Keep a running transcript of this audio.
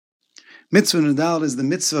Mitzvah Nudal is the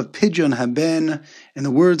mitzvah of Pidyon Haben. In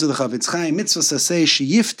the words of the Chavetz Chaim, mitzvah saseh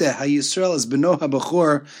sheyifte ha-Yisrael as beno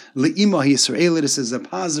ha-bachor le'imo ha-Yisrael. This is a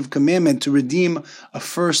positive commandment to redeem a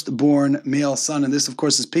firstborn male son. And this, of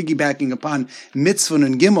course, is piggybacking upon mitzvah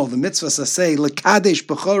Nun Gimel, the mitzvah saseh lekadesh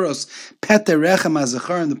bachoros peter rechem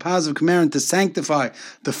ha-zachar, and the positive commandment to sanctify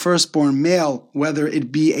the firstborn male, whether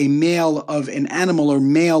it be a male of an animal or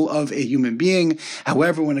male of a human being.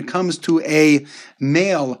 However, when it comes to a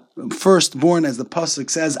male firstborn, as the pasuk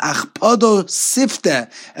says, achpado sifte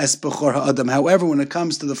es bechor ha'adam. However, when it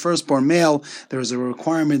comes to the firstborn male, there is a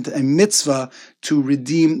requirement, a mitzvah, to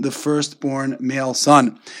redeem the firstborn male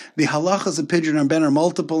son. The halachas of Pidyon Haben are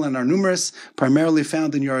multiple and are numerous, primarily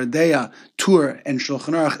found in Yoreh De'ah, Tur, and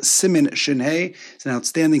Shulchan Aruch Simin Shinhei. It's an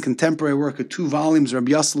outstanding contemporary work of 2 volumes,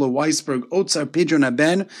 Rabbi Yossele Weisberg, Otzar Pidyon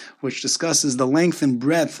Haben, which discusses the length and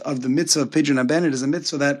breadth of the mitzvah of Pidyon Haben. It is a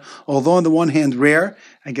mitzvah that, although on the one hand rare,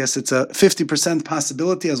 I guess it's a 50%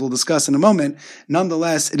 possibility, as we'll discuss in a moment.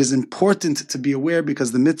 Nonetheless, it is important to be aware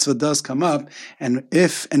because the mitzvah does come up, and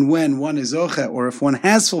if and when one is zoche, or if one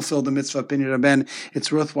has fulfilled the mitzvah of Pidyon Haben, it's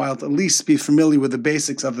worthwhile to at least be familiar with the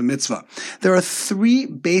basics of the mitzvah. There are 3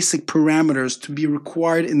 basic parameters to be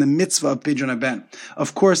required in the mitzvah of Pidyon Haben.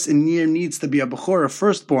 Of course, in there needs to be a bechor, a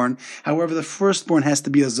firstborn. However, the firstborn has to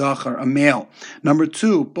be a zachar, a male. Number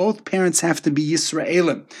 2, both parents have to be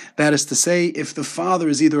Yisraelim. That is to say, if the father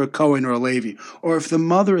is either a Kohen or a Levi, or if the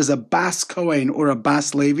mother is a Bas Kohen or a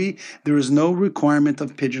Bas Levi, there is no requirement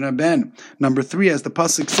of Pidyon Haben. Number 3, as the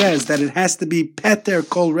pasuk says, that it has to be Peter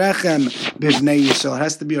Kol Rechem B'Bnei Yisrael. It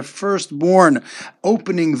has to be a firstborn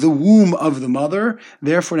opening the womb of the mother.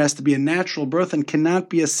 Therefore, it has to be a natural birth and cannot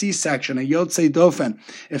be a C-section, a Yotzei Dofen.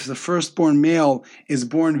 If the firstborn male is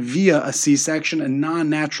born via a C-section, a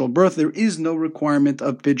non-natural birth, there is no requirement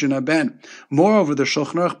of Pidyon Haben. Moreover, the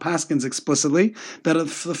Shulchan Aruch paskins explicitly that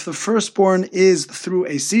if the firstborn is through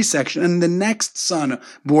a C-section and the next son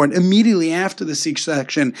born immediately after the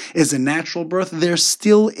C-section is a natural birth, there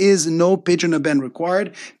still is no Pidyon Haben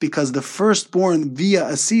required, because the firstborn via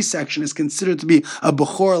a C-section is considered to be a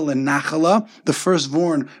bechor lenachala, the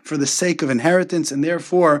firstborn for the sake of inheritance, and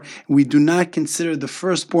therefore we do not consider the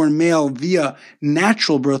firstborn male via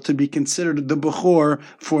natural birth to be considered the bechor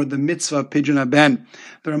for the mitzvah Pidyon Haben.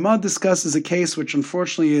 The Ramah discusses a case which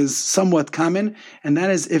unfortunately is somewhat common, and that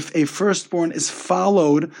is if a firstborn is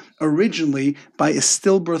followed originally by a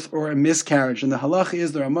stillbirth or a miscarriage. And the halacha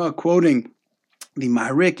is, the Ramah quoting the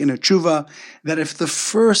Maharik in a tshuva, that if the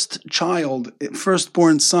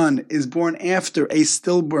firstborn son is born after a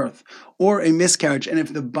stillbirth or a miscarriage, and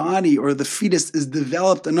if the body or the fetus is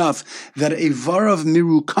developed enough that a varav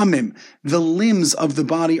mirukamim, the limbs of the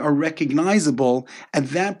body are recognizable, at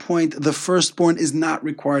that point the firstborn is not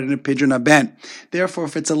required in a Pidyon Haben. Therefore,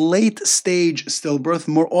 if it's a late stage stillbirth,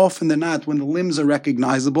 more often than not when the limbs are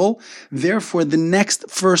recognizable, therefore the next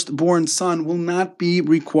firstborn son will not be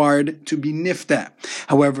required to be nifteh.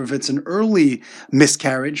 However, if it's an early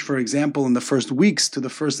miscarriage, for example in the first weeks to the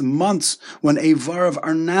first months when a varav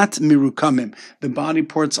are not mirukamim, the body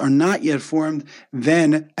parts are not yet formed,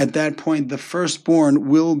 then at that point the firstborn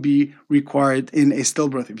will be required in a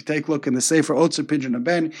stillbirth. If you take a look in the Sefer Otzar Pidyon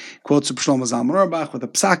Haben, quotes Shlomo Zalman Auerbach with a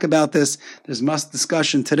psak about this. There's much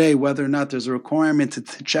discussion today whether or not there's a requirement to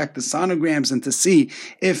check the sonograms and to see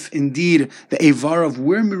if indeed the varav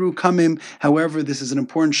were mirukamim. However, this is an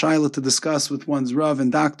important shaila to discuss with one's rav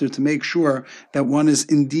and doctor to make sure that one is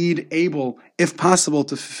indeed able, if possible,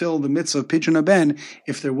 to fulfill the mitzvah of Pidyon Haben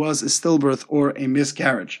if there was a stillbirth or a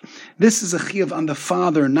miscarriage. This is a chiyuv on the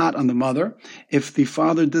father, not on the mother. If the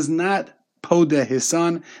father does not podeh his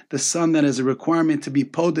son, the son that has a requirement to be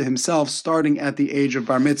podeh himself starting at the age of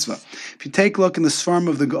bar mitzvah. If you take a look in the Sfarim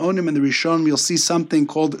of the Gaonim and the Rishonim, you'll see something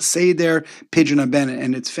called Seder Pidyon Haben,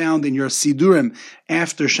 and it's found in your Sidurim.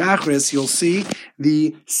 After Shachris, you'll see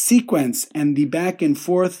the sequence and the back and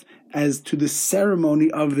forth as to the ceremony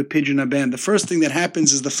of the Pidyon Haben. The first thing that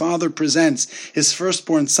happens is the father presents his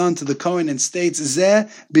firstborn son to the Kohen and states, Zeh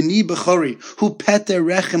b'ni b'chori, hu peter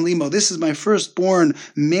rechem limo. This is my firstborn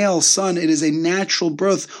male son. It is a natural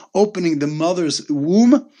birth opening the mother's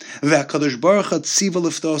womb. Ve'akadosh baruch hu tziva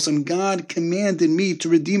liftos, and God commanded me to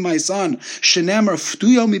redeem my son. Shenemar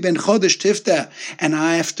ftuyo mi ben chodesh tifteh. And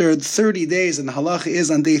after 30 days, and the halacha is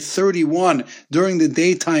on day 31, during the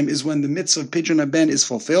daytime is when the mitzvah of Pidyon Haben is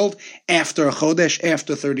fulfilled. after a chodesh,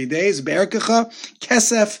 after 30 days. Be'erkecha,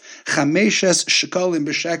 kesef, chameshes shekalim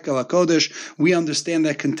b'shekel HaKodesh. We understand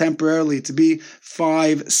that contemporarily to be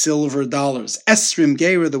 $5 silver. Esrim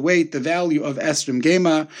Geira, the weight, the value of Esrim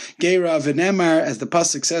Geira V'nemar, as the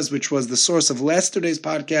pasuk says, which was the source of yesterday's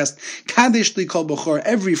podcast, Kadesh li kol b'chor,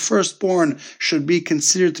 every firstborn should be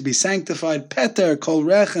considered to be sanctified. Peter kol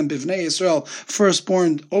rechem b'vnei Yisrael,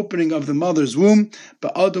 firstborn opening of the mother's womb.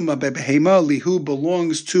 Ba'adum b'behema lihu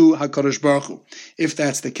belongs to HaKadosh Baruch Hu. If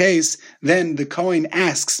that's the case, then the Kohen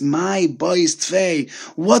asks, my boys tfei,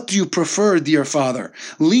 what do you prefer, dear father?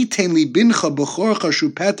 Litein li bincha b'chorcha shu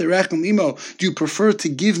peter rechem imo, do you prefer to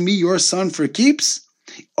give me your son for keeps?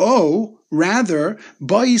 Oh, rather,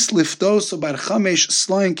 do you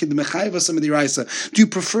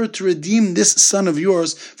prefer to redeem this son of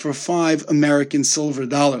yours for $5 American silver?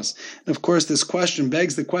 And of course, this question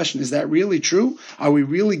begs the question, is that really true? Are we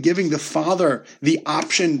really giving the father the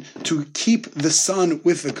option to keep the son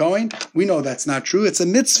with the Kohen? We know that's not true. It's a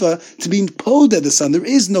mitzvah to be podeh the son. There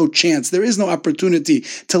is no chance, there is no opportunity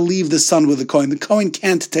to leave the son with the Kohen. The Kohen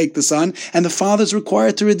can't take the son, and the father is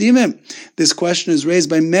required to redeem him. This question is raised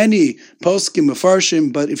by many poskim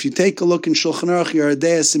mefarshim, but if you take a look in Shulchan Aruch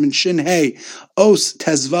Yeridea Siman Shin Hey Os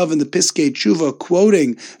Tezvav in the Piskei Tshuva,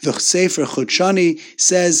 quoting the Sefer Chudshani,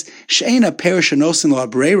 says She'ena perish anosin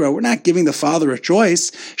la'abreira. We're not giving the father a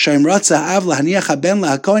choice. Sha'im ratza av lahaniach haben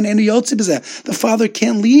lahakohen enu yotzi b'zeh. The father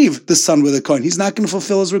can't leave the son with a kohen. He's not going to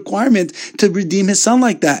fulfill his requirement to redeem his son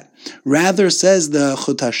like that. Rather, says the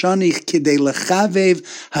Chudshani, kidei lechavev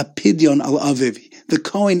hapidyon al aviv. The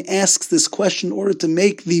Kohen asks this question in order to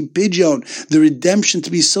make the pidyon, the redemption,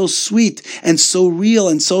 to be so sweet and so real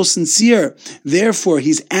and so sincere. Therefore,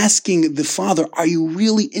 he's asking the father, are you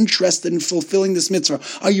really interested in fulfilling this mitzvah?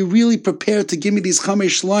 Are you really prepared to give me these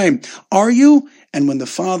chamesh shlaim? Are you? And when the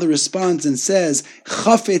father responds and says,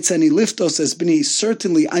 Chafetz ani liftos es b'ni,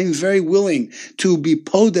 certainly I'm very willing to be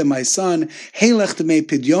podeh my son, Heilech t'mei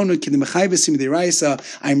pidyonu k'dem chayvesim d'iraisa,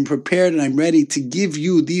 I'm prepared and I'm ready to give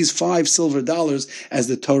you these $5 silver as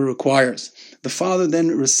the Torah requires. The father then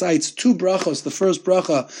recites 2 brachos. The first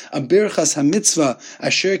bracha, a birchas hamitzvah,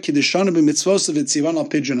 asher kiddeshanu b'mitzvosav v'tzivan al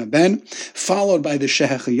pidyon haben, followed by the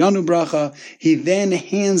shehechayanu bracha. He then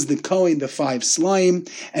hands the Kohen the 5 slaim,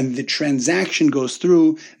 and the transaction goes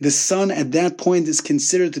through. The son at that point is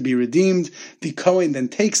considered to be redeemed. The Kohen then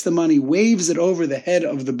takes the money, waves it over the head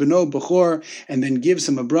of the beno bechor, and then gives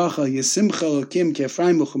him a bracha, Yesimcha Elokim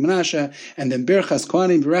ke'Ephraim u'Menashe, and then birchas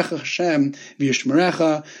kohanim b'recha Hashem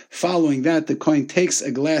v'yishmerecha. Following that, the Kohen takes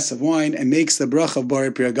a glass of wine and makes the bracha of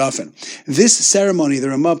Borei Pri Hagafen. This ceremony, the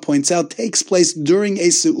Ramah points out, takes place during a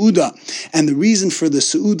Seudah. And the reason for the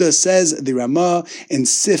Seudah, says the Ramah in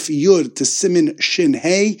Sif Yud to Siman Shin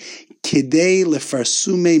Hey, Kidei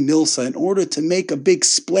lefarsume milsa, in order to make a big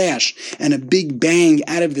splash and a big bang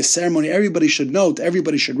out of the ceremony. Everybody should note,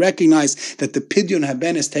 everybody should recognize that the pidyon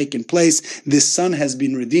haben has taken place. This son has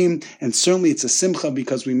been redeemed, and certainly it's a simcha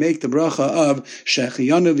because we make the bracha of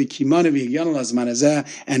shechiyanu v'kimanu v'higyanu lazman hazeh,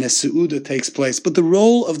 and a seudah takes place. But the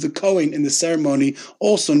role of the Kohen in the ceremony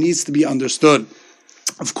also needs to be understood.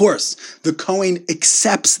 Of course, the Kohen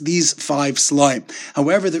accepts these 5 slaim.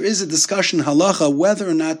 However, there is a discussion halacha whether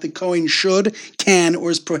or not the Kohen should, can,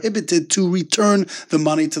 or is prohibited to return the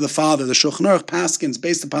money to the father. The Shulchan Aruch paskins,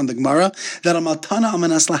 based upon the Gemara, that a matana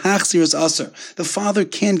amanas lahachzir is aser. The father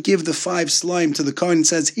can't give the 5 slaim to the Kohen and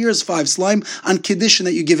says, here's 5 slaim on condition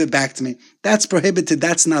that you give it back to me. That's prohibited.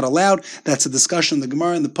 That's not allowed. That's a discussion in the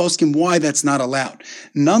Gemara and the poskim why that's not allowed.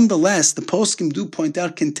 Nonetheless, the poskim do point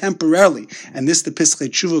out contemporarily, and this the Piskei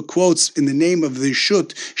Tshuva quotes in the name of the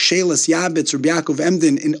Shut Shelas Yabitz Rabbi Yaakov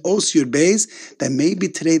Emden in Os Yud Beis, that maybe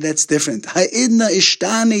today that's different. Ha'idna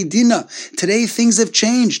ishtane dina. Today things have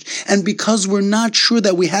changed, and because we're not sure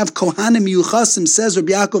that we have Kohanim Yuchasim, says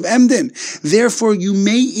Rabbi Yaakov Emden, therefore you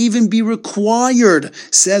may even be required,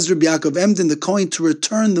 says Rabbi Yaakov Emden, the Kohen, to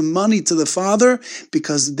return the money to the father,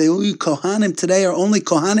 because the Kohanim today are only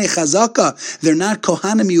Kohanei Chazaka. They're not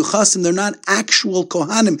Kohanim Yuchasim. They're not actual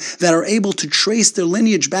Kohanim that are able to trace their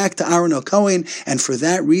lineage back to Aaron Kohen. And for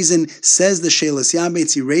that reason, says the Shelas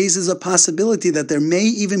Yabetz, he raises a possibility that there may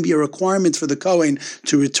even be a requirement for the Kohen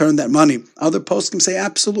to return that money. Other poskim say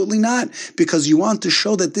absolutely not, because you want to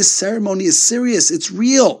show that this ceremony is serious, it's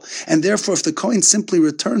real, and therefore if the Kohen simply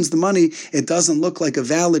returns the money, it doesn't look like a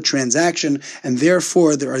valid transaction, and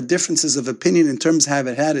therefore there are differences of of opinion in terms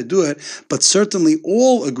of how to do it, but certainly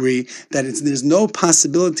all agree that there's no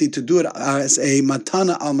possibility to do it as a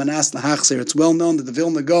matana al manas lahachzer. It's well known that the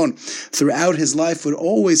Vilna Gaon throughout his life would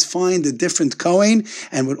always find a different Kohen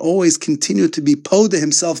and would always continue to be poda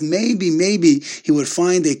himself. Maybe he would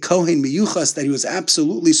find a Kohen miyuchas that he was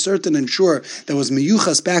absolutely certain and sure that was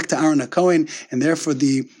miyuchas back to Aaron HaKohen, and therefore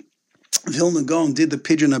the Vilna Gaon did the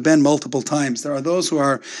Pidyon Haben multiple times. There are those who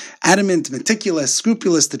are adamant, meticulous,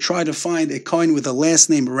 scrupulous to try to find a Kohen with a last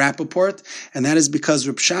name Rappaport, and that is because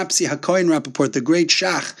Reb Shapsi HaKohen Rappaport, the great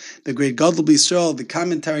Shach, the great Gadol B'Yisrael, the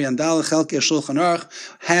commentary on Dalech Chelkei Shulchan Aruch,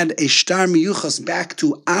 had a shtar miyuchas back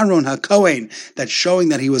to Aaron HaKohen, that's showing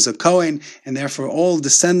that he was a Kohen, and therefore all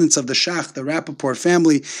descendants of the Shach, the Rappaport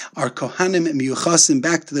family, are Kohanim miyuchasim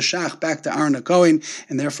back to the Shach, back to Aaron HaKohen,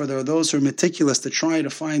 and therefore there are those who are meticulous to try to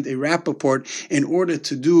find a Rappaport in order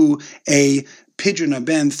to do a Pidyon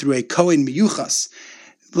Haben through a Kohen Miyuchas.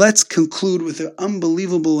 Let's conclude with an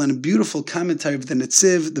unbelievable and beautiful commentary of the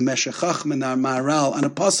Netziv, the Meshech Chochmah, and our Maharal on a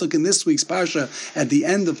pasuk in this week's parsha. At the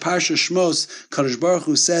end of Parsha Shmos, Kadosh Baruch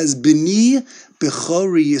Hu says, "B'ni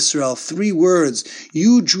Bechori Yisrael." 3 words.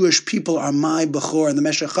 You Jewish people are my Bechor. And the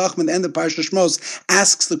Meshech Chochmah, at the end of Parsha Shmos,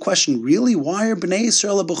 asks the question, really, why are Bnei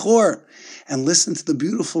Yisrael a Bechor? And listen to the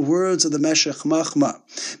beautiful words of the Meshech Chochmah.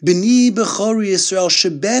 B'ni Bechori Yisrael,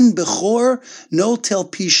 sheben Bechor notel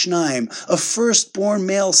pishnaim. A firstborn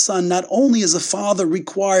male son, not only is a father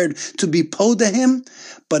required to be poda him,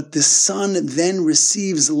 but the son then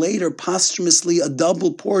receives later posthumously a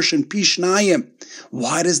double portion, pishnayim.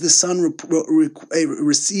 Why does the son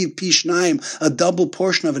receive pishnayim, a double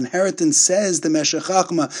portion of inheritance? Says the Meshech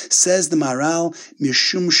Chochmah, says the Maharal,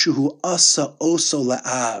 mishum shuhu asa oso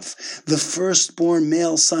la'av. The firstborn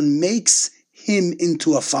male son makes him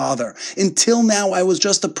into a father. Until now, I was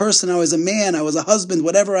just a person. I was a man. I was a husband,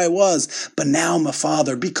 whatever I was. But now I'm a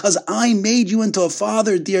father. Because I made you into a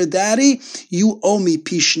father, dear daddy, you owe me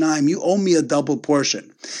pishnaim. You owe me a double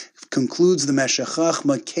portion. Concludes the Meshech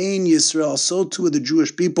Chochmah, Kain Yisrael, so too the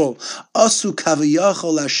Jewish people. Asu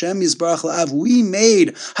kaviyachol Hashem Yisbarach la'av. We made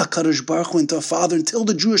HaKadosh Baruch Hu into a father. Until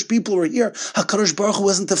the Jewish people were here, HaKadosh Baruch Hu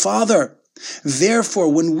wasn't a father.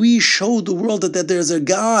 Therefore, when we showed the world that there is a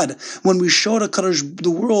God, when we showed the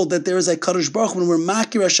world that there is a Kadosh Baruch Hu, when we're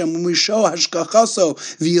Makir Hashem, when we show Hashkachaso,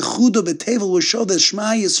 V'yichudo B'tevel, we show that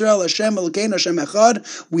Shema Yisrael Hashem Elokeinu Hashem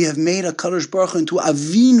Echad, we have made a Kadosh Baruch Hu into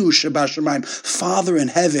Avinu Shebashamayim, Father in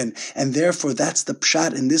heaven, and therefore that's the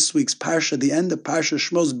pshat in this week's parsha, the end of Parsha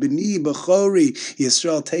Shmos, B'ni Bechori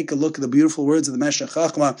Yisrael. Take a look at the beautiful words of the Meshech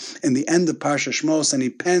Chochmah in the end of Parsha Shmos, and he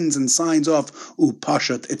pens and signs off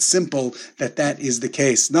Upashat. It's simple that is the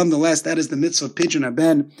case. Nonetheless, that is the mitzvah of Pidyon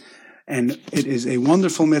Haben, and it is a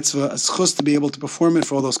wonderful mitzvah, a schus to be able to perform it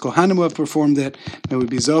for all those Kohanim who have performed it. May we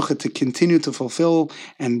be zocheh to continue to fulfill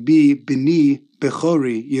and be B'ni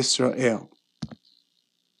Bechori Yisrael.